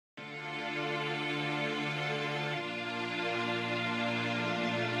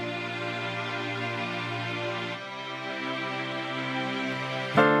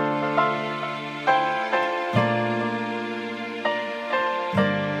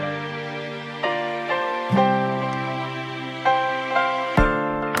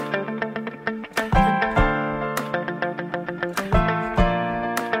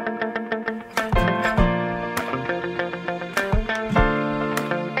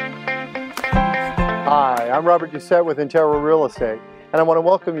I'm Robert Doucet with Entertaining Real Estate, and I want to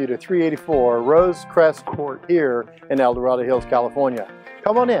welcome you to 384 Rosecrest Court here in El Dorado Hills, California.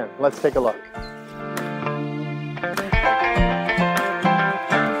 Come on in, let's take a look.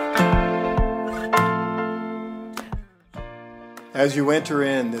 As you enter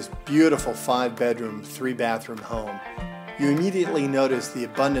in this beautiful 5-bedroom, 3-bathroom home, you immediately notice the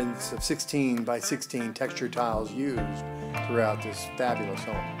abundance of 16 by 16 texture tiles used throughout this fabulous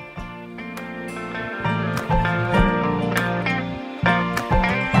home.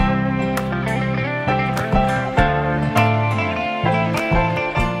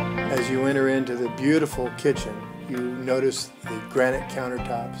 As you enter into the beautiful kitchen, you notice the granite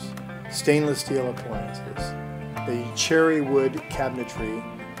countertops, stainless steel appliances, the cherry wood cabinetry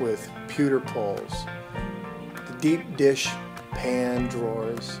with pewter poles, the deep dish pan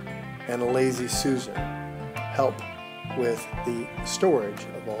drawers, and a lazy Susan help with the storage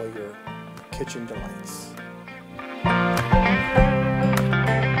of all your kitchen delights.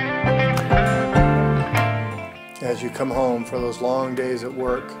 As you come home for those long days at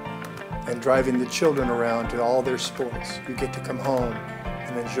work and driving the children around to all their sports, you get to come home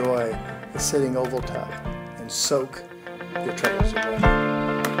and enjoy the sitting oval tub and soak your troubles away.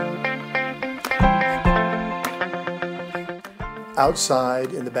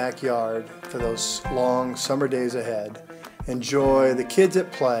 Outside in the backyard for those long summer days ahead, enjoy the kids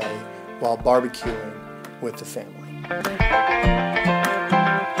at play while barbecuing with the family.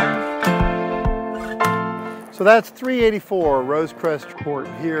 So that's 384 Rosecrest Court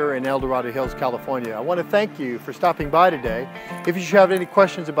here in El Dorado Hills, California. I want to thank you for stopping by today. If you should have any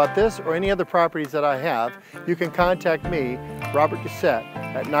questions about this or any other properties that I have, you can contact me, Robert Doucet,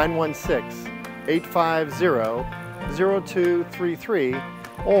 at 916-850-0233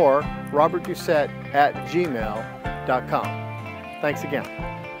 or robertdoucet@gmail.com. Thanks again.